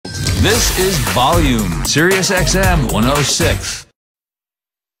This is Volume, Sirius XM 106.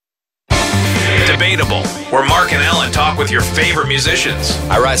 Debatable, where Mark and Ellen talk with your favorite musicians.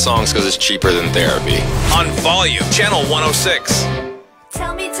 I write songs because it's cheaper than therapy. On Volume, Channel 106.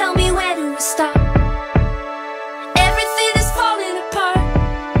 Tell me where do we start? Everything is falling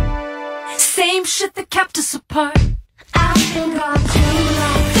apart. Same shit that kept us apart. I've been gone too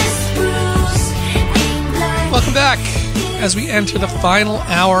long. This bruise ain't like. Welcome back as we enter the final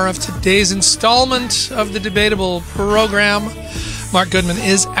hour of today's installment of the Debatable program. Mark Goodman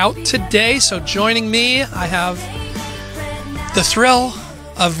is out today, so joining me, I have the thrill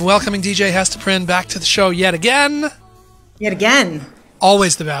of welcoming DJ Hesta Prynn back to the show yet again. Yet again.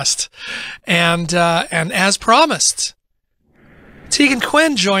 Always the best. And as promised, Tegan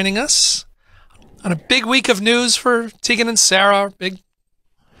Quin joining us on a big week of news for Tegan and Sarah. Big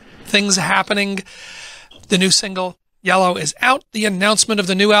things happening. The new single, Yellow, is out. The announcement of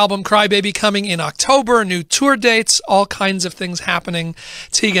the new album, Crybaby, coming in October. New tour dates, all kinds of things happening.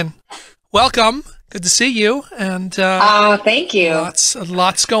 Tegan, welcome. Good to see you. And thank you.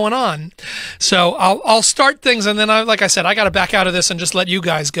 Lots going on. So I'll start things, and then like I said, I got to back out of this and just let you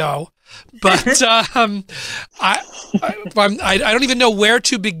guys go. But I don't even know where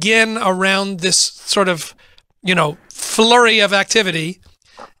to begin around this sort of, flurry of activity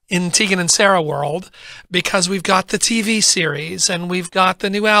in Tegan and Sarah world, because we've got the TV series, and we've got the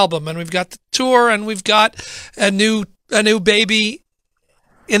new album, and we've got the tour, and we've got a new baby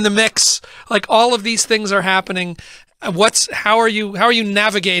in the mix. Like, all of these things are happening. How are you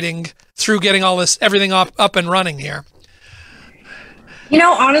navigating through getting everything up and running here?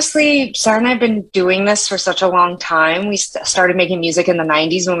 Honestly, Sarah and I have been doing this for such a long time. We started making music in the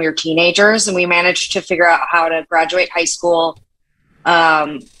 90s when we were teenagers, and we managed to figure out how to graduate high school,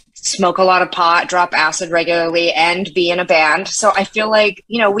 smoke a lot of pot, drop acid regularly, and be in a band. So I feel like,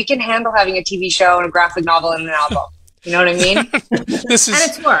 we can handle having a TV show and a graphic novel and an album. You know what I mean?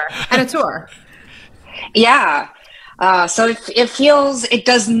 And a tour. Yeah. So it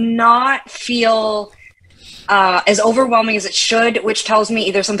does not feel as overwhelming as it should, which tells me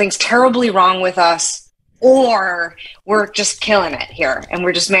either something's terribly wrong with us or we're just killing it here and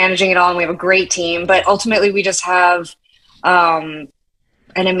we're just managing it all and we have a great team. But ultimately we just have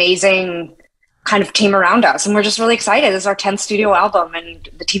an amazing kind of team around us, and we're just really excited. This is our 10th studio album, and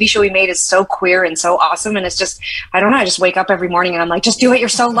the TV show we made is so queer and so awesome, and it's just, I don't know, I just wake up every morning and I'm like, just do it, you're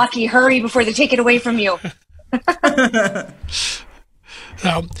so lucky, hurry before they take it away from you. Go ahead.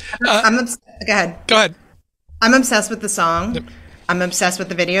 I'm obsessed with the song. Yep. I'm obsessed with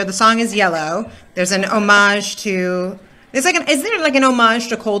the video. The song is Yellow. There's an homage to... is there like an homage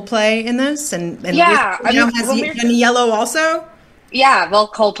to Coldplay in this? And yeah, has he done Yellow also? Yeah, well,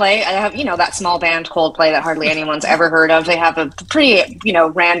 Coldplay, I have, that small band Coldplay that hardly anyone's ever heard of. They have a pretty,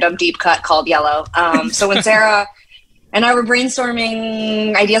 random deep cut called Yellow. So when Sarah and I were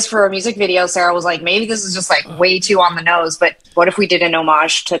brainstorming ideas for a music video, Sarah was like, maybe this is just like way too on the nose, but what if we did an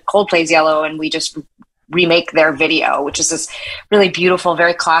homage to Coldplay's Yellow and we just remake their video, which is this really beautiful,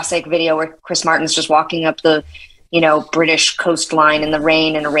 very classic video where Chris Martin's just walking up the British coastline in the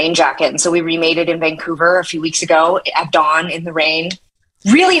rain in a rain jacket. And so we remade it in Vancouver a few weeks ago at dawn in the rain.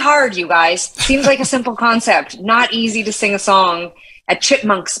 Really hard, you guys. Seems like a simple concept. Not easy to sing a song at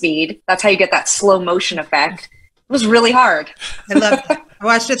chipmunk speed. That's how you get that slow motion effect. It was really hard. I love it. I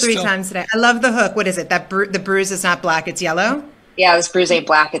watched it 3 times today. I love the hook. What is it? That the bruise is not black, it's yellow? Yeah, this bruise ain't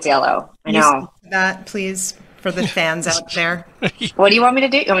black, it's yellow. I know. That, please, for the fans out there. What do you want me to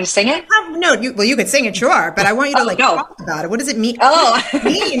do? You want me to sing it? No, you could sing it, sure, but I want you to talk about it. What does it mean? Oh, what does it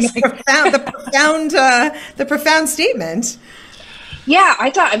mean? The profound statement. Yeah, I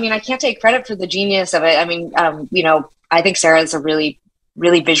can't take credit for the genius of it. I think Sarah is a really,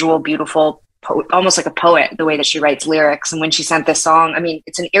 really visual, beautiful, almost like a poet, the way that she writes lyrics. And when she sent this song,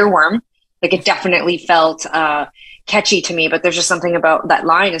 it's an earworm. Like, it definitely felt catchy to me, but there's just something about that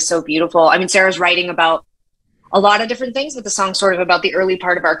line is so beautiful. Sarah's writing about a lot of different things, but the song's sort of about the early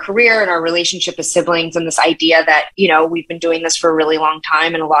part of our career and our relationship as siblings, and this idea that, we've been doing this for a really long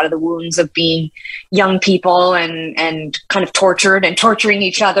time, and a lot of the wounds of being young people and kind of tortured and torturing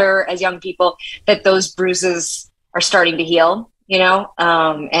each other as young people, that those bruises are starting to heal,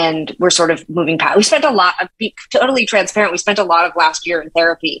 and we're sort of moving past. We spent a lot of, be totally transparent, we spent a lot of last year in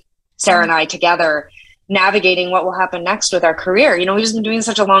therapy, Sarah and I together, navigating what will happen next with our career. We've just been doing this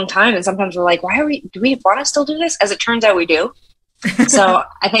such a long time, and sometimes we're like, do we want to still do this? As it turns out, we do. So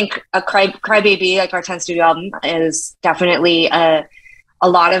I think a Crybaby, like our 10th studio album, is definitely a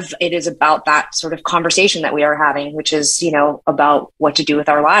lot of it is about that sort of conversation that we are having, which is, about what to do with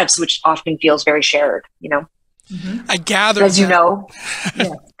our lives, which often feels very shared, I gather, as you know. Yeah.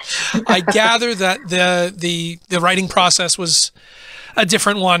 I gather that the writing process was a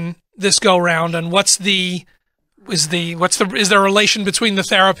different one this go round. And is there a relation between the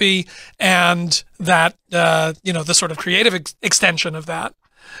therapy and that the sort of creative extension of that?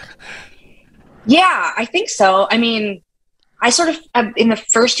 Yeah, I think so. I mean, I sort of, in the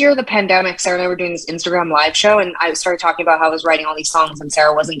first year of the pandemic, Sarah and I were doing this Instagram live show, and I started talking about how I was writing all these songs and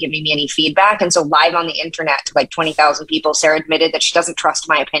Sarah wasn't giving me any feedback. And so live on the internet to like 20,000 people, Sarah admitted that she doesn't trust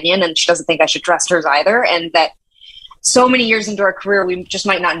my opinion and she doesn't think I should trust hers either. And that so many years into our career, we just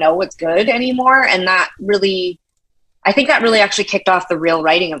might not know what's good anymore. And I think that really actually kicked off the real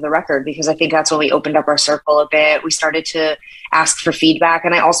writing of the record, because I think that's when we opened up our circle a bit. We started to ask for feedback.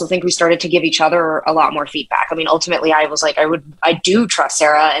 And I also think we started to give each other a lot more feedback. I mean, ultimately I was like, I do trust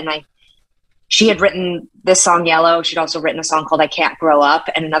Sarah. And she had written this song, Yellow. She'd also written a song called I Can't Grow Up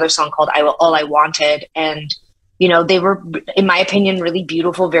and another song called All I Wanted. And, they were, in my opinion, really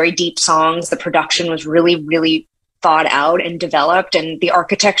beautiful, very deep songs. The production was really, really thought out and developed. And the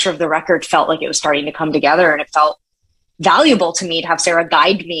architecture of the record felt like it was starting to come together, and it felt valuable to me to have Sarah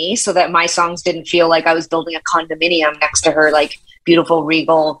guide me so that my songs didn't feel like I was building a condominium next to her, like beautiful,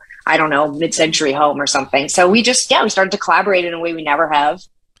 regal, I don't know, mid-century home or something. So we started to collaborate in a way we never have.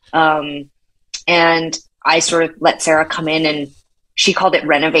 And I sort of let Sarah come in, and she called it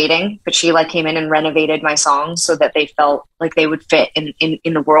renovating, but she came in and renovated my songs so that they felt like they would fit in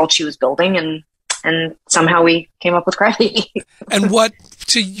the world she was building. And somehow we came up with Gravity. And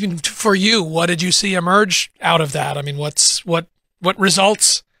for you, what did you see emerge out of that? I mean, what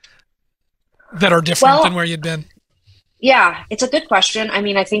results that are different than where you'd been? Yeah, it's a good question. I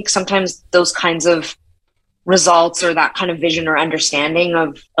mean, I think sometimes those kinds of results or that kind of vision or understanding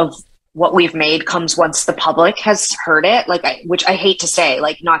of what we've made comes once the public has heard it, which I hate to say,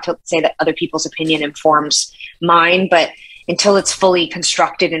 not to say that other people's opinion informs mine, but until it's fully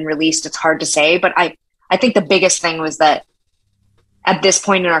constructed and released, it's hard to say. But I think the biggest thing was that at this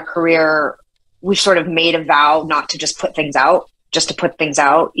point in our career, we've sort of made a vow not to just put things out, just to put things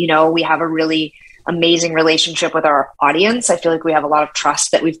out. We have a really amazing relationship with our audience. I feel like we have a lot of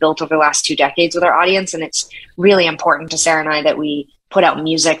trust that we've built over the last 2 decades with our audience. And it's really important to Sarah and I that we put out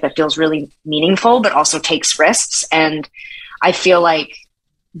music that feels really meaningful, but also takes risks. And I feel like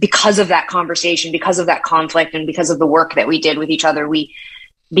because of that conversation, because of that conflict, and because of the work that we did with each other, we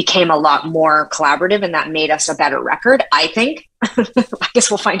became a lot more collaborative, and that made us a better record, I think. I guess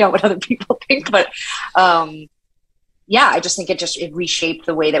we'll find out what other people think, but I just think it reshaped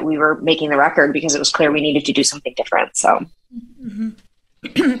the way that we were making the record, because it was clear we needed to do something different. So,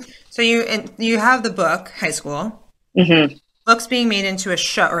 So you have the book, High School. Mm-hmm. Book's being made into a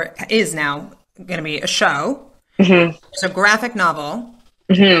show, or is now going to be a show. Mm-hmm. It's a graphic novel.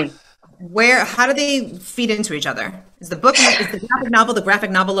 Mm-hmm. How do they feed into each other? Is the graphic novel the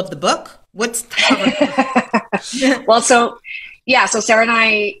graphic novel of the book? Well, so Sarah and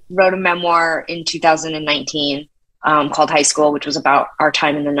I wrote a memoir in 2019 called High School, which was about our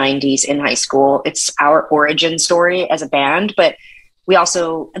time in the 90s in high school. It's our origin story as a band, but I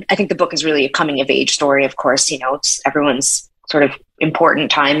think the book is really a coming of age story. Of course, it's everyone's sort of important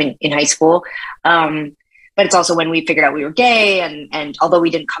time in high school. But it's also when we figured out we were gay. And although we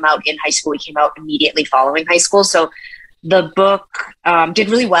didn't come out in high school, we came out immediately following high school. So the book did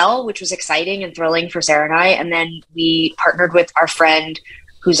really well, which was exciting and thrilling for Sarah and I. And then we partnered with our friend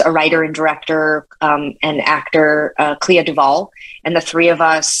who's a writer and director and actor, Clea Duvall. And the three of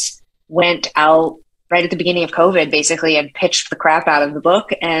us went out right at the beginning of COVID, basically, and pitched the crap out of the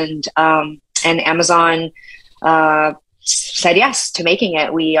book. And Amazon said yes to making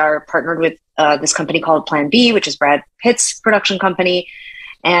it. We are partnered with this company called Plan B, which is Brad Pitt's production company.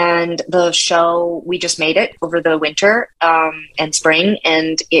 And the show, we just made it over the winter and spring,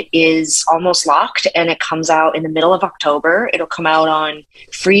 and it is almost locked, and it comes out in the middle of October. It'll come out on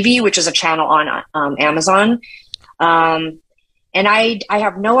Freevee, which is a channel on Amazon. And I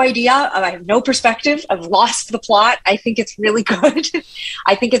have no idea. I have no perspective. I've lost the plot. I think it's really good.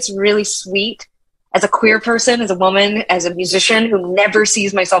 I think it's really sweet. As a queer person, as a woman, as a musician who never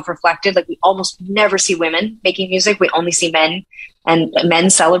sees myself reflected, we almost never see women making music. We only see men, and men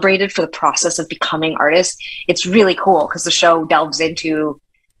celebrated for the process of becoming artists. It's really cool because the show delves into,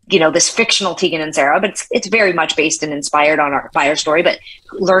 this fictional Tegan and Sarah, but it's very much based and inspired by our story, but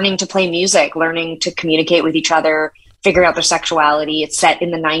learning to play music, learning to communicate with each other, figure out their sexuality. It's set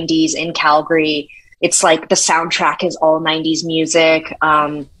in the 90s in Calgary. It's like the soundtrack is all 90s music.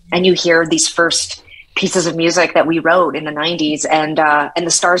 And you hear these first pieces of music that we wrote in the 90s. And the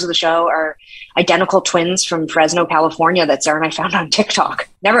stars of the show are identical twins from Fresno, California that Sarah and I found on TikTok.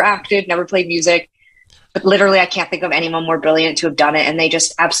 Never acted, never played music. But literally, I can't think of anyone more brilliant to have done it. And they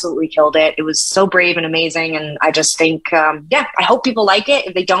just absolutely killed it. It was so brave and amazing. And I just think, I hope people like it.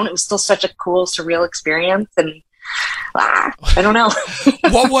 If they don't, it was still such a cool, surreal experience. And I don't know.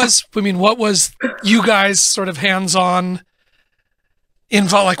 What was you guys sort of hands-on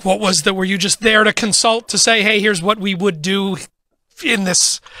involved? Like, were you just there to consult, to say, hey, here's what we would do in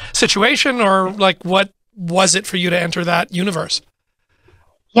this situation? Or like, what was it for you to enter that universe?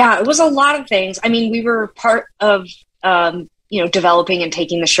 Yeah, it was a lot of things. I mean, we were part of, developing and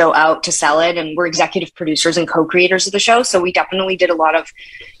taking the show out to sell it. And we're executive producers and co-creators of the show. So we definitely did a lot of,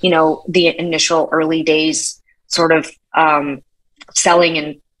 the initial early days sort of selling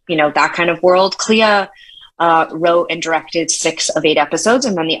and, that kind of world. Clea wrote and directed 6 of 8 episodes.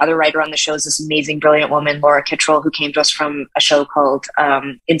 And then the other writer on the show is this amazing, brilliant woman, Laura Kittrell, who came to us from a show called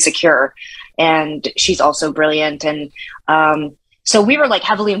Insecure. And she's also brilliant. And so we were like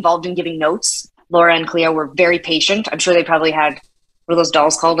heavily involved in giving notes. Laura and Clea were very patient. I'm sure they probably had, what are those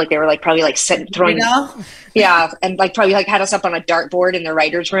dolls called? Like they were like probably like sitting, throwing, yeah, and like probably like had us up on a dartboard in the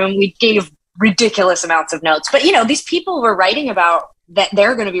writer's room. We gave ridiculous amounts of notes. But these people we're writing about, that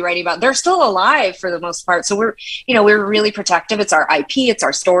they're going to be writing about, they're still alive for the most part. So we're really protective. It's our IP, it's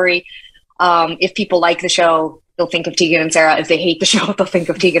our story. If people like the show, they'll think of Tegan and Sarah. If they hate the show, they'll think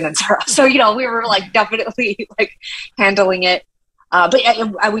of Tegan and Sarah. So we were like definitely like handling it. But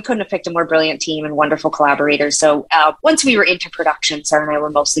we couldn't have picked a more brilliant team and wonderful collaborators. So once we were into production, Sarah and I were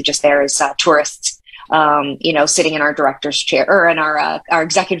mostly just there as tourists, sitting in our director's chair or in our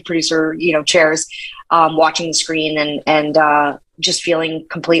executive producer, chairs, watching the screen and just feeling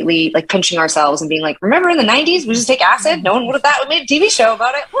completely like pinching ourselves and being like, remember in the 90s, we just take acid? No one would have thought we made a TV show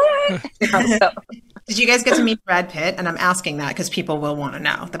about it. What? So. Did you guys get to meet Brad Pitt? And I'm asking that because people will want to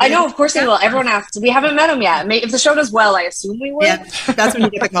know. I know, of course they will. Everyone asks. We haven't met him yet. If the show does well, I assume we will. Yeah, that's when you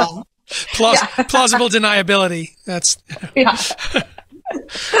get the call. Plausible deniability. That's yeah.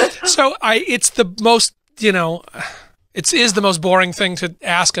 So it's the most, it is the most boring thing to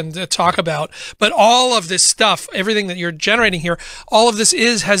ask and to talk about. But all of this stuff, everything that you're generating here, all of this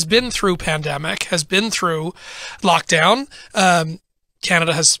has been through pandemic, has been through lockdown.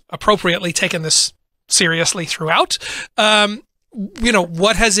 Canada has appropriately taken this seriously throughout.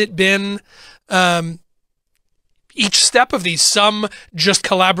 What has it been, each step of these? Some just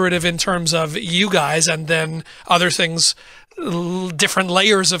collaborative in terms of you guys, and then other things, different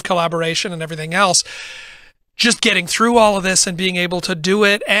layers of collaboration and everything else. Just getting through all of this and being able to do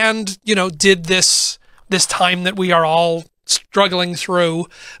it, and did this time that we are all struggling through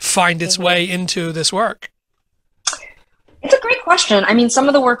find its way into this work? It's a great question. I mean, some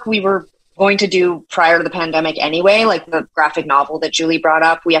of the work we were going to do prior to the pandemic anyway, like the graphic novel that Julie brought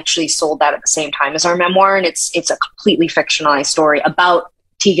up, we actually sold that at the same time as our memoir. And it's a completely fictionalized story about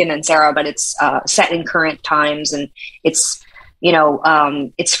Tegan and Sarah, but it's set in current times. And it's,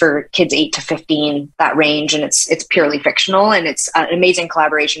 it's for kids 8 to 15, that range. And it's purely fictional. And it's an amazing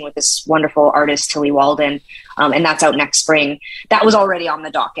collaboration with this wonderful artist, Tilly Walden. And that's out next spring. That was already on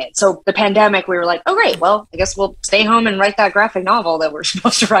the docket. So the pandemic, we were like, oh, great. Well, I guess we'll stay home and write that graphic novel that we're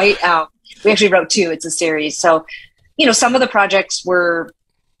supposed to write. We actually wrote 2. It's a series. So, some of the projects were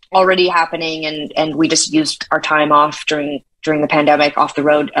already happening and we just used our time off during the pandemic off the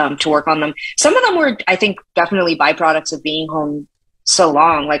road to work on them. Some of them were, I think, definitely byproducts of being home so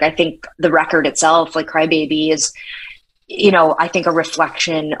long. Like, I think the record itself, like Crybaby, is, I think a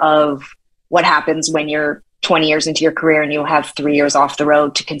reflection of what happens when you're 20 years into your career and you have 3 years off the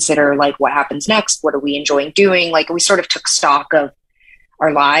road to consider, like, what happens next? What are we enjoying doing? Like, we sort of took stock of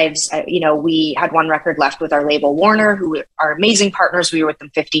our lives. We had one record left with our label Warner, who are amazing partners. We were with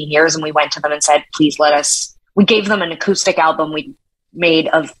them 15 years, and we went to them and said, please we gave them an acoustic album we made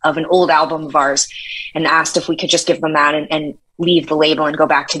of an old album of ours, and asked if we could just give them that and leave the label and go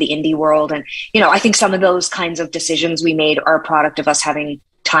back to the indie world. And, I think some of those kinds of decisions we made are a product of us having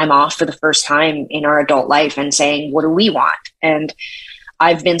time off for the first time in our adult life and saying, what do we want? And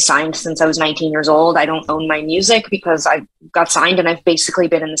I've been signed since I was 19 years old. I don't own my music because I got signed, and I've basically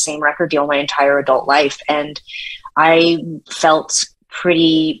been in the same record deal my entire adult life. And I felt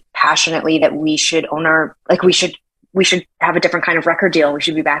pretty passionately that we should own we should have a different kind of record deal. We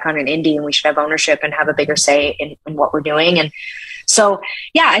should be back on an indie, and we should have ownership and have a bigger say in what we're doing. And so,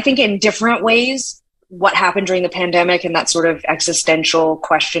 yeah, I think in different ways, what happened during the pandemic and that sort of existential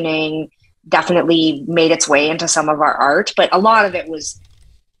questioning definitely made its way into some of our art. But a lot of it was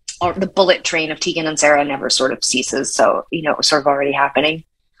the bullet train of Tegan and Sarah never sort of ceases. So, it was sort of already happening.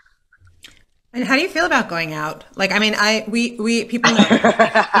 And how do you feel about going out? Like, I mean, we people know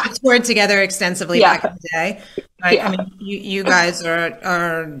we toured together extensively back in the day. Right? I mean, you guys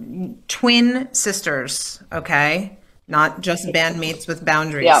are twin sisters, okay? Not just bandmates with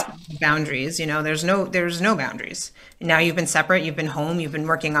boundaries. Yeah. Boundaries, there's no boundaries. Now you've been separate, you've been home, you've been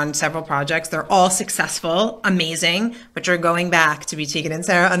working on several projects. They're all successful, amazing, but you're going back to be Tegan and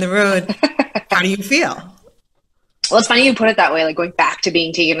Sarah on the road. How do you feel? Well, it's funny you put it that way, like going back to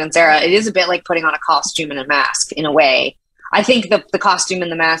being Tegan and Sarah. It is a bit like putting on a costume and a mask in a way. I think the costume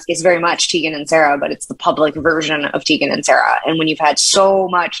and the mask is very much Tegan and Sarah, but it's the public version of Tegan and Sarah. And when you've had so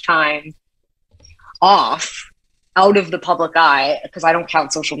much time off, out of the public eye, because I don't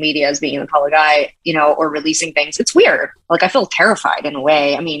count social media as being in the public eye, or releasing things, it's weird. Like, I feel terrified in a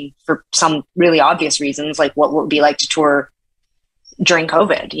way. I mean, for some really obvious reasons, like what would it be like to tour during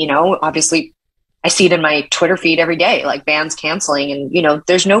COVID? Obviously I see it in my Twitter feed every day, like bands canceling, and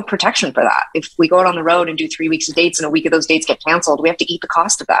there's no protection for that. If we go out on the road and do 3 weeks of dates and a week of those dates get canceled, we have to eat the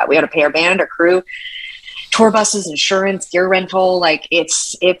cost of that. We have to pay our band, our crew, tour buses, insurance, gear rental. Like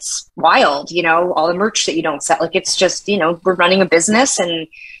it's wild, all the merch that you don't sell. Like, it's just, we're running a business, and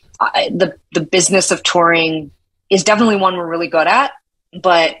the business of touring is definitely one we're really good at,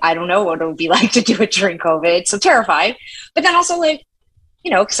 but I don't know what it would be like to do it during COVID. So terrified, but then also like,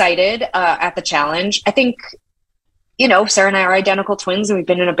 excited at the challenge. I think, Sarah and I are identical twins, and we've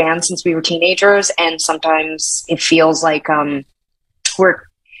been in a band since we were teenagers. And sometimes it feels like we're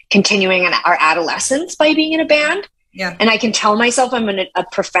continuing in our adolescence by being in a band. Yeah. And I can tell myself I'm a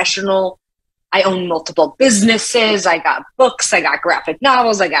professional. I own multiple businesses. I got books. I got graphic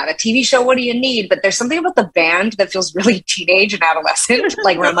novels. I got a TV show. What do you need? But there's something about the band that feels really teenage and adolescent.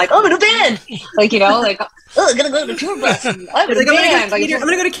 Like, where I'm like, oh, I'm in a band. Like, like, oh, I'm going to go to a tour bus. I'm in a band. I'm going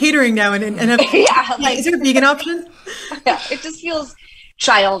to go to catering now and have, yeah, like, is there a vegan option? Yeah, it just feels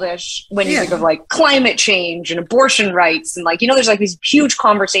childish when you think of like climate change and abortion rights, and like, there's like these huge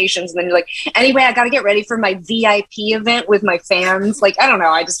conversations, and then you're like, anyway, I got to get ready for my VIP event with my fans. Like, I don't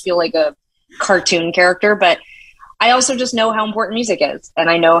know. I just feel like a cartoon character, but I also just know how important music is, and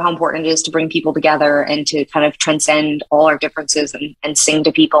I know how important it is to bring people together and to kind of transcend all our differences and sing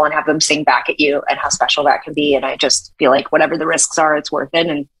to people and have them sing back at you, and how special that can be. And I just feel like whatever the risks are, it's worth it,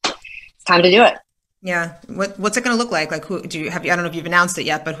 and it's time to do it. Yeah. What's it going to look like? Like, who do you have? I don't know if you've announced it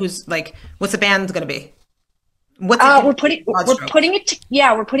yet, but what's the band going to be? We're putting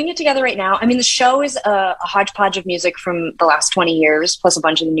it together right now. I mean, the show is a hodgepodge of music from the last 20 years, plus a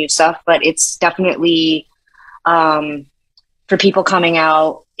bunch of the new stuff, but it's definitely, for people coming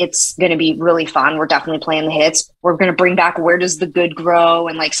out, it's going to be really fun. We're definitely playing the hits. We're going to bring back Where Does the Good Grow,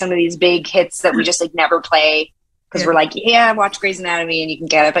 and like some of these big hits that we just like never play, because we're like, watch Grey's Anatomy and you can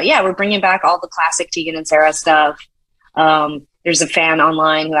get it. But yeah, we're bringing back all the classic Tegan and Sarah stuff. There's a fan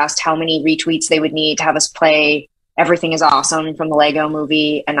online who asked how many retweets they would need to have us play Everything Is Awesome from the Lego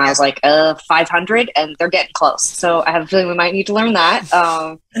movie. And I was like, 500, and they're getting close. So I have a feeling we might need to learn that.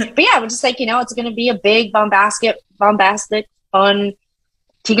 But yeah, we're just like, it's going to be a big, bombastic, fun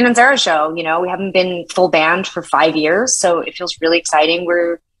Tegan and Sarah show. We haven't been full band for 5 years, so it feels really exciting.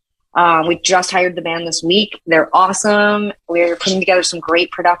 We just hired the band this week. They're awesome. We're putting together some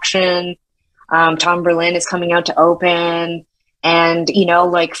great production. Tom Berlin is coming out to open. And,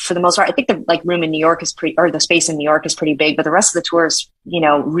 like for the most part, I think the room in New York is the space in New York is pretty big, but the rest of the tour is,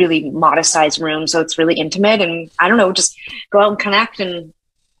 really modest sized room. So it's really intimate, and I don't know, just go out and connect and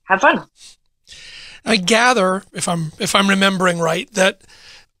have fun. I gather, if I'm remembering right, that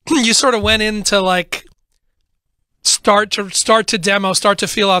you sort of went into like start to demo, start to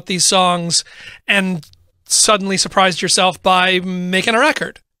feel out these songs, and suddenly surprised yourself by making a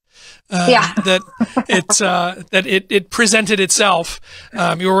record. That it presented itself.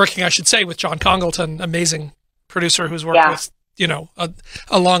 You were working, I should say, with John Congleton, amazing producer who's worked with,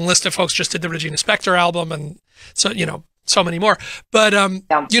 a long list of folks. Just did the Regina Spektor album, and so, so many more. But,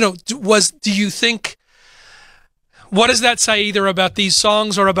 do you think, what does that say either about these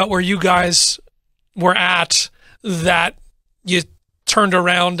songs or about where you guys were at, that you turned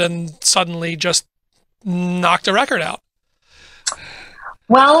around and suddenly just knocked a record out?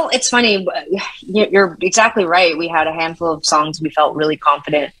 Well, it's funny. You're exactly right. We had a handful of songs we felt really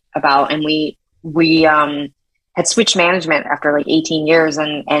confident about, and we had switched management after like 18 years,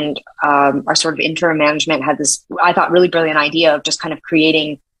 and our sort of interim management had this, I thought, really brilliant idea of just kind of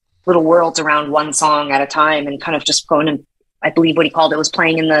creating little worlds around one song at a time, and kind of just going, and I believe what he called it was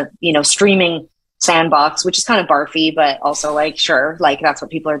playing in the, streaming sandbox, which is kind of barfy, but also like, sure, like that's what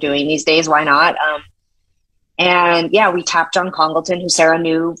people are doing these days. Why not? And yeah, we tapped John Congleton, who Sarah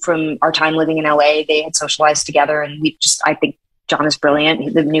knew from our time living in LA. They had socialized together, and I think John is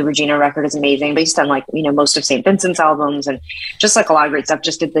brilliant. The new Regina record is amazing, but he's done like, most of St. Vincent's albums, and just like a lot of great stuff.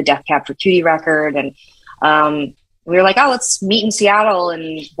 Just did the Death Cab for Cutie record. And We were like, oh, let's meet in Seattle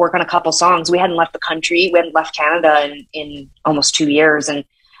and work on a couple songs. We hadn't left the country. We hadn't left Canada in almost 2 years. And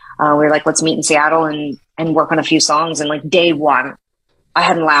we were like, let's meet in Seattle and work on a few songs. And like day one, I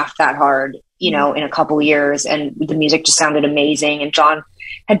hadn't laughed that hard, in a couple of years. And the music just sounded amazing. And John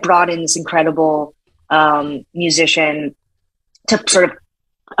had brought in this incredible musician to sort of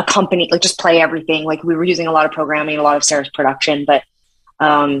accompany, like just play everything. Like we were using a lot of programming, a lot of Sarah's production, but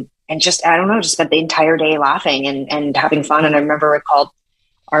and just, I don't know, just spent the entire day laughing and having fun. And I remember I called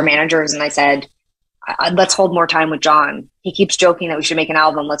our managers and I said, let's hold more time with John. He keeps joking that we should make an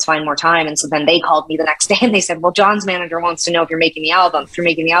album. Let's find more time. And so then they called me the next day and they said, well, John's manager wants to know if you're making the album. If you're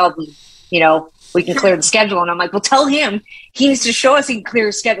making the album, we can clear the schedule. And I'm like, well, tell him he needs to show us he can clear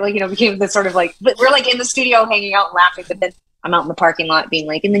his schedule. Became this sort of like, but we're like in the studio hanging out and laughing. But then I'm out in the parking lot being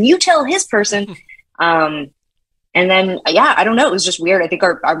like, and then you tell his person. And then, I don't know. It was just weird. I think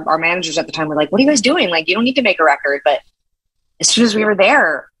our managers at the time were like, what are you guys doing? Like, you don't need to make a record. But as soon as we were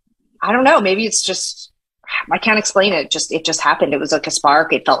there, I don't know. Maybe it's just, I can't explain it. It just happened. It was like a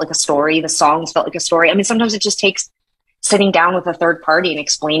spark. It felt like a story. The songs felt like a story. I mean, sometimes it just takes sitting down with a third party and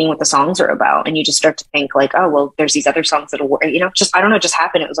explaining what the songs are about. And you just start to think like, oh, well, there's these other songs that'll work. Just, I don't know, it just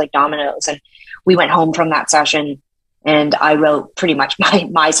happened. It was like dominoes. And we went home from that session and I wrote pretty much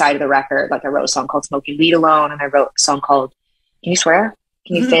my side of the record. Like I wrote a song called Smoking Weed Alone. And I wrote a song called, can you swear?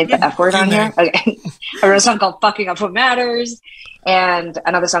 Can you say the F word on here? Okay. I wrote a song called Fucking Up What Matters and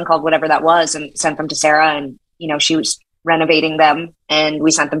another song called Whatever That Was and sent them to Sarah. And, she was renovating them and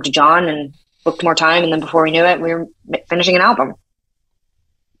we sent them to John and booked more time. And then before we knew it, we were finishing an album.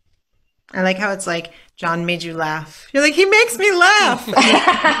 I like how it's like, John made you laugh. You're like, he makes me laugh.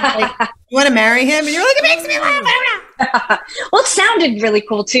 Like, you want to marry him? And you're like, it makes me laugh. Well, it sounded really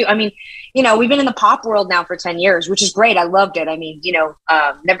cool too. I mean, we've been in the pop world now for 10 years, which is great. I loved it. I mean,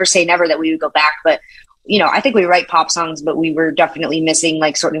 never say never that we would go back, but I think we write pop songs, but we were definitely missing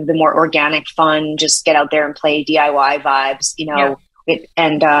like sort of the more organic, fun, just get out there and play DIY vibes,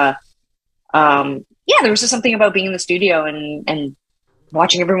 there was just something about being in the studio and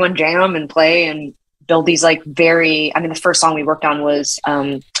watching everyone jam and play and build these like the first song we worked on was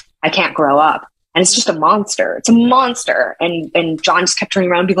I Can't Grow Up. And it's just a monster. It's a monster. And John just kept turning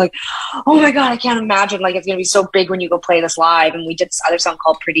around and being like, oh my God, I can't imagine. Like, it's going to be so big when you go play this live. And we did this other song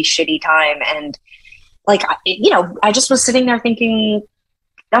called Pretty Shitty Time. And like, I just was sitting there thinking,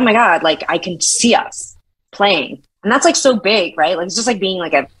 oh my God, like I can see us playing. And that's like so big, right? Like, it's just like being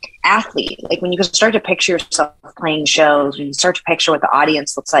like an athlete. Like when you can start to picture yourself playing shows, when you start to picture what the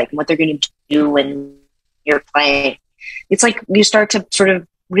audience looks like and what they're going to do when you're playing, it's like you start to sort of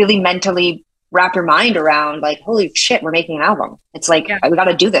really mentally wrap your mind around like, holy shit, we're making an album. It's like, we got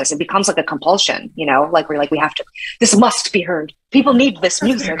to do this. It becomes like a compulsion, like we're like, we have to, this must be heard. People need this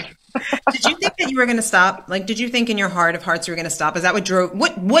music. Did you think that you were going to stop? Like, did you think in your heart of hearts you were going to stop? Is that what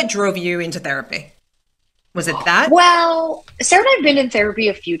drove you into therapy? Was it that? Well, Sarah and I have been in therapy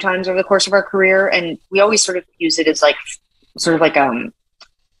a few times over the course of our career. And we always sort of use it as like, sort of like,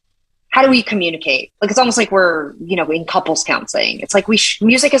 how do we communicate? Like, it's almost like we're, in couples counseling. It's like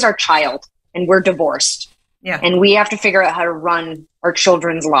music is our child and we're divorced. Yeah. And we have to figure out how to run our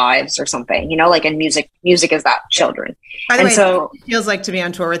children's lives or something, like in music is that children. By the way, so it feels like to be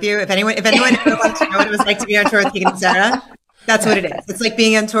on tour with you. If anyone ever wants to know what it was like to be on tour with Tegan and Sarah, that's what it is. It's like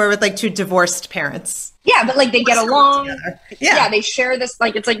being on tour with like two divorced parents. Yeah. But like they get along. Yeah. They share this,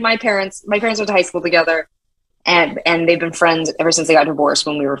 like, it's like my parents went to high school together and they've been friends ever since they got divorced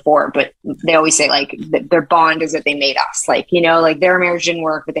when we were 4. But they always say like their bond is that they made us, like, like their marriage didn't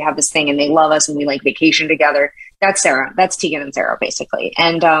work, but they have this thing and they love us and we like vacation together. That's Sarah. That's Tegan and Sarah basically.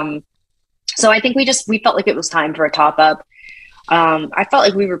 And, so I think we felt like it was time for a top up. I felt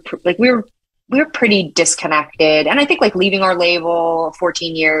like we were pretty disconnected. And I think like leaving our label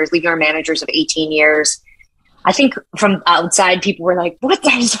 14 years, leaving our managers of 18 years, I think from outside people were like, what the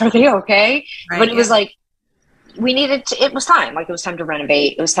hell, are they okay? Right, but it was like, it was time. Like it was time to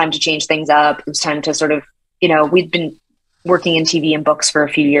renovate. It was time to change things up. It was time to sort of, we'd been working in TV and books for a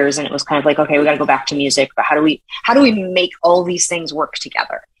few years and it was kind of like, okay, we got to go back to music, but how do we make all these things work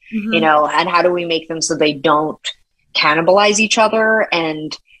together? And how do we make them so they don't cannibalize each other?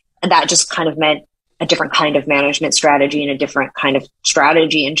 And that just kind of meant a different kind of management strategy and a different kind of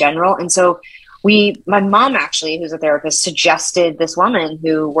strategy in general. And so my mom actually, who's a therapist, suggested this woman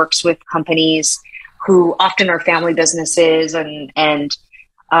who works with companies who often are family businesses and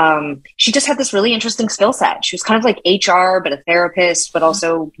she just had this really interesting skill set. She was kind of like HR, but a therapist, but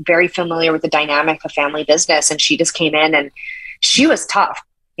also very familiar with the dynamic of family business. And she just came in and she was tough.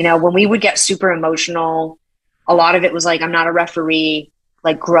 When we would get super emotional, a lot of it was like, I'm not a referee.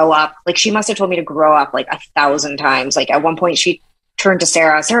 like grow up. Like she must have told me to grow up like 1,000 times. Like at one point she turned to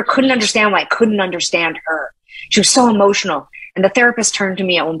Sarah. Sarah couldn't understand why I couldn't understand her. She was so emotional. And the therapist turned to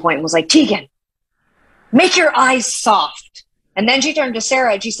me at one point and was like, Tegan, make your eyes soft. And then she turned to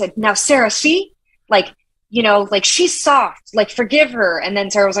Sarah and she said, now Sarah, see, like, you know, like she's soft, like forgive her. And then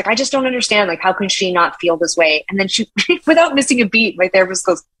Sarah was like, I just don't understand. Like, how can she not feel this way? And then she, without missing a beat, my therapist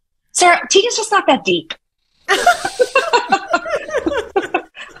goes, Sarah, Tegan's just not that deep.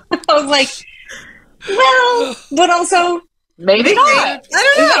 I was like, well, but also maybe not.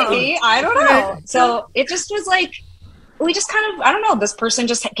 I don't know. Maybe, I don't know. So it just was like, we just kind of, I don't know, this person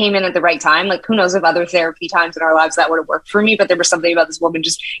just came in at the right time. Like, who knows if other therapy times in our lives that would have worked for me, but there was something about this woman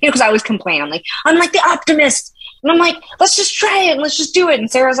just, you know, because I always complain. I'm like the optimist. And I'm like, let's just try it and let's just do it.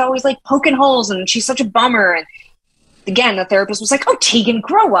 And Sarah's always like poking holes and she's such a bummer. And again, the therapist was like, oh, Tegan,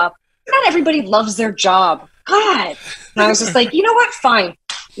 grow up. Not everybody loves their job. God. And I was just like, you know what? Fine.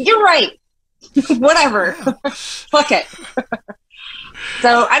 You're right. Whatever. Fuck it.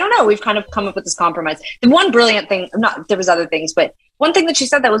 So I don't know. We've kind of come up with this compromise. The one brilliant thing, there was other things, but one thing that she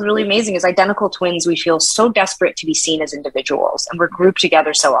said that was really amazing is identical twins. We feel so desperate to be seen as individuals and we're grouped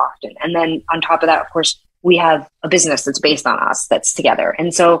together so often. And then on top of that, of course, we have a business that's based on us that's together.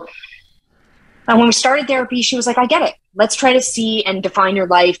 And so when we started therapy, she was like, I get it. Let's try to see and define your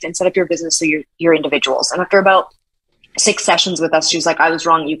life and set up your business so you're individuals. And after about 6 sessions with us, she was like, I was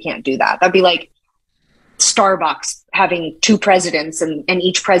wrong. You can't do that. That'd be like Starbucks having 2 presidents and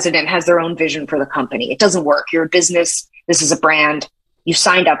each president has their own vision for the company. It doesn't work. You're a business. This is a brand. You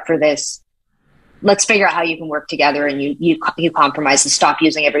signed up for this. Let's figure out how you can work together and you compromise and stop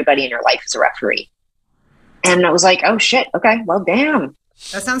using everybody in your life as a referee. And I was like, oh shit. Okay. Well, damn.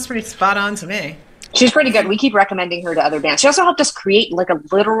 That sounds pretty spot on to me. She's pretty good. We keep recommending her to other bands. She also helped us create like a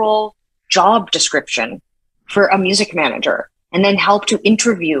literal job description for a music manager and then help to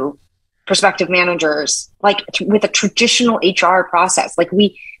interview prospective managers, like with a traditional HR process. Like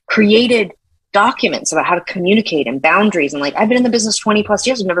we created documents about how to communicate and boundaries. And like, I've been in the business 20 plus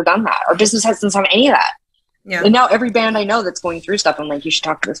years. I've never done that. Our business doesn't have any of that. Yeah. And now every band I know that's going through stuff, I'm like, you should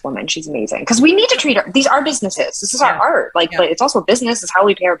talk to this woman. She's amazing. Because we need to treat her. These are businesses. This is our art. Like, but it's also a business. It's how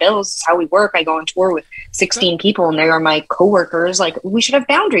we pay our bills. It's how we work. I go on tour with 16 people and they are my coworkers. Like, we should have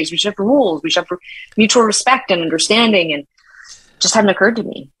boundaries. We should have rules. We should have mutual respect and understanding. And just hadn't occurred to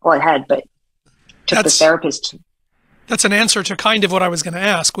me. Well, it had, but took the therapist. That's an answer to kind of what I was going to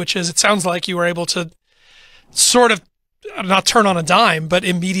ask, which is it sounds like you were able to sort of not turn on a dime, but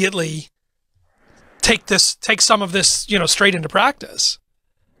immediately take some of this, you know, straight into practice.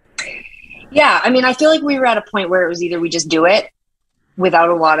 Yeah. I mean, I feel like we were at a point where it was either we just do it without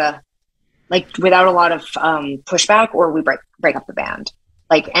a lot of pushback, or we break up the band.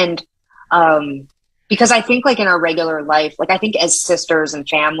 Like, and, because I think like in our regular life, like I think as sisters and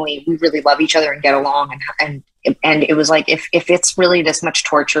family, we really love each other and get along. And it was like, if it's really this much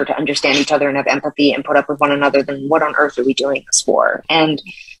torture to understand each other and have empathy and put up with one another, then what on earth are we doing this for? And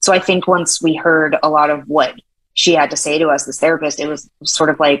so I think once we heard a lot of what she had to say to us, this therapist, it was sort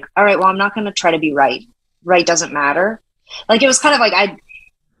of like, all right, well, I'm not going to try to be right. Right doesn't matter. Like, it was kind of like,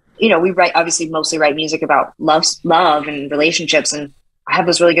 we mostly write music about love and relationships. And I have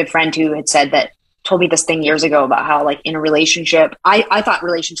this really good friend who had said that, told me this thing years ago about how like in a relationship, I thought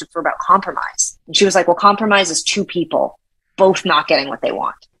relationships were about compromise. And she was like, well, compromise is 2 people both not getting what they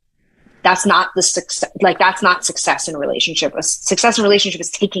want. That's not the success. Like, that's not success in a relationship. A success in a relationship is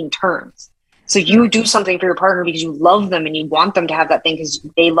taking turns. So you do something for your partner because you love them and you want them to have that thing because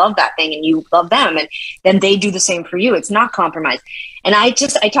they love that thing and you love them. And then they do the same for you. It's not compromise. And I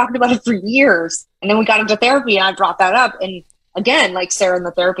talked about it for years. And then we got into therapy and I brought that up. And again, like Sarah and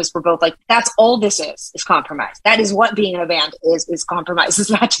the therapist were both like, that's all this is compromise. That is what being in a band is compromise. It's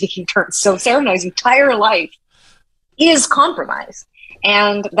not taking turns. So Sarah and I's entire life is compromise.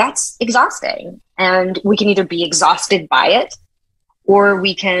 And that's exhausting. And we can either be exhausted by it or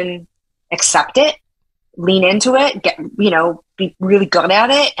we can accept it, lean into it, be really good at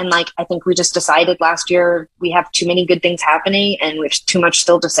it. And like, I think we just decided last year we have too many good things happening and we have too much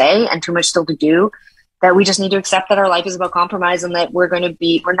still to say and too much still to do, that we just need to accept that our life is about compromise and that we're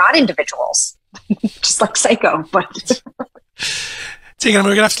not individuals, just like Psycho, but. Tegan, we're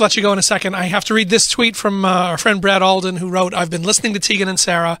going to have to let you go in a second. I have to read this tweet from our friend Brad Alden, who wrote, I've been listening to Tegan and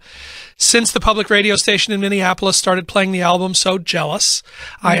Sarah since the public radio station in Minneapolis started playing the album. So jealous.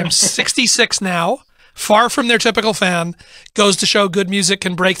 I am 66 now, far from their typical fan. Goes to show good music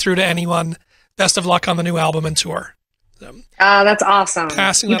can break through to anyone. Best of luck on the new album and tour. That's awesome.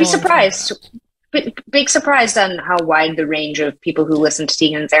 You'd be surprised. big surprised on how wide the range of people who listen to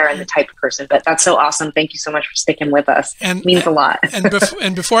Tegan and Sarah and the type of person. But that's so awesome. Thank you so much for sticking with us. It means a lot.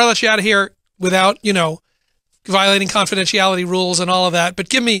 and before I let you out of here, without violating confidentiality rules and all of that, but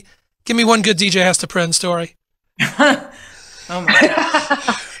give me one good DJ Hesta Prynn story. Oh my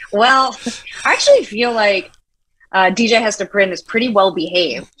God. Well, I actually feel like DJ Hesta Prynn is pretty well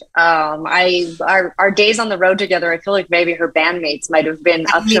behaved. Our days on the road together, I feel like maybe her bandmates might have been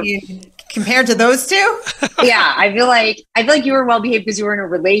up to compared to those two. Yeah, I feel like you were well behaved because you were in a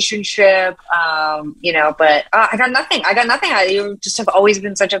relationship. But I got nothing. You just have always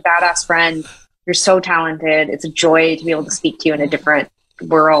been such a badass friend. You're so talented. It's a joy to be able to speak to you in a different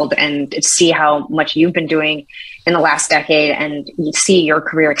world and to see how much you've been doing in the last decade, and you see your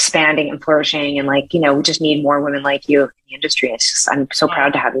career expanding and flourishing, and we just need more women like you in the industry. It's just, I'm so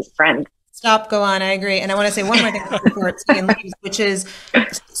proud to have you as a friend. Go on. I agree. And I want to say one more thing before Tegan leaves, which is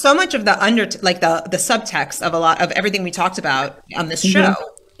so much of the the subtext of a lot of everything we talked about on this show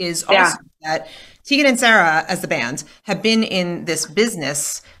is also that Tegan and Sarah, as the band, have been in this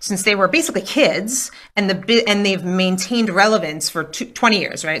business since they were basically kids, and they've maintained relevance for 20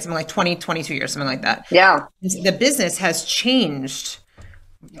 years, right? Something like 22 years, something like that. Yeah. The business has changed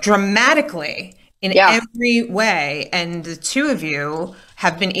dramatically in every way, and the two of you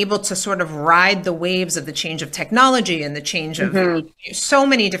have been able to sort of ride the waves of the change of technology and the change of so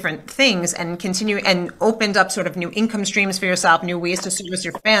many different things, and continue and opened up sort of new income streams for yourself, new ways to service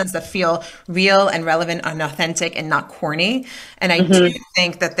your fans that feel real and relevant and authentic and not corny. And I do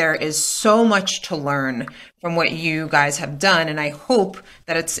think that there is so much to learn from what you guys have done. And I hope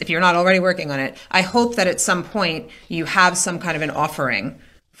that if you're not already working on it, I hope that at some point you have some kind of an offering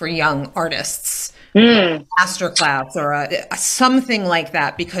for young artists, masterclass or something like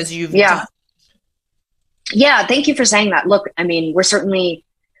that, because you've done. Yeah, thank you for saying that. Look, I mean,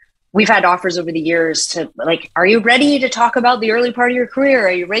 we've had offers over the years to are you ready to talk about the early part of your career?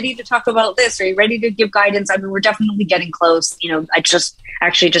 Are you ready to talk about this? Are you ready to give guidance? I mean, we're definitely getting close. I just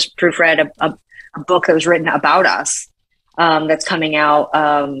proofread a book that was written about us that's coming out,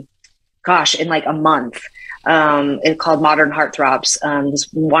 in a month. It's called Modern Heartthrobs. This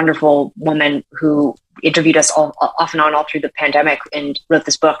wonderful woman who interviewed us all off and on all through the pandemic and wrote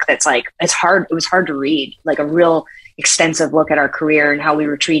this book that's it was hard to read, a real extensive look at our career and how we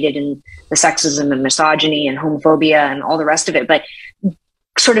were treated, and the sexism and misogyny and homophobia and all the rest of it. But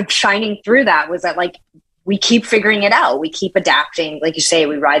sort of shining through that was that we keep figuring it out. We keep adapting. Like you say,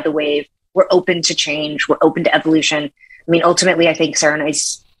 we ride the wave. We're open to change. We're open to evolution. I mean, ultimately, I think Sarah and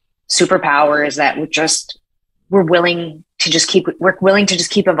I's superpower is that we're willing to just keep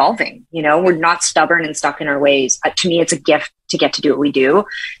evolving. We're not stubborn and stuck in our ways. To me, it's a gift to get to do what we do.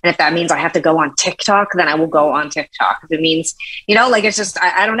 And if that means I have to go on TikTok, then I will go on TikTok. If it means, it's just,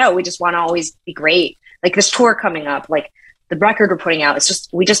 I don't know. We just want to always be great. This tour coming up, the record we're putting out,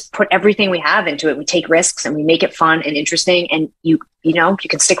 we just put everything we have into it. We take risks and we make it fun and interesting. And you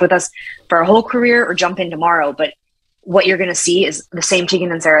can stick with us for a whole career or jump in tomorrow. But what you're going to see is the same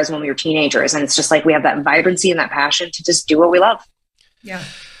Tegan and Sarah as when we were teenagers. And it's just we have that vibrancy and that passion to just do what we love. Yeah.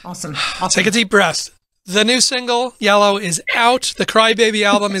 Awesome. Take a deep breath. The new single, Yellow, is out. The Crybaby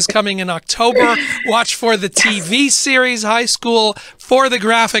album is coming in October. Watch for the TV series, High School, for the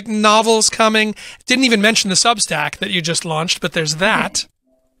graphic novels coming. Didn't even mention the Substack that you just launched, but there's that.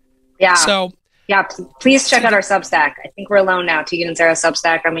 Yeah. So... yeah, please check out our Substack. I think we're alone now, Tegan and Sarah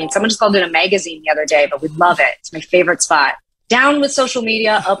Substack. I mean, someone just called it a magazine the other day, but we love it. It's my favorite spot. Down with social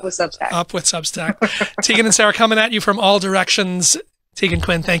media, up with Substack. Up with Substack. Tegan and Sarah coming at you from all directions. Tegan,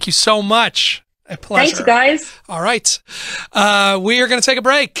 Quin, thank you so much. A pleasure. Thanks, guys. All right. We are going to take a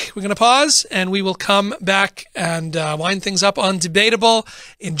break. We're going to pause, and we will come back and wind things up on Debatable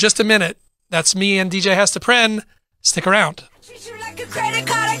in just a minute. That's me and DJ Hesta Prynn. Stick around. Treat you like a credit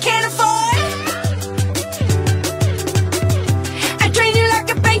card, I can't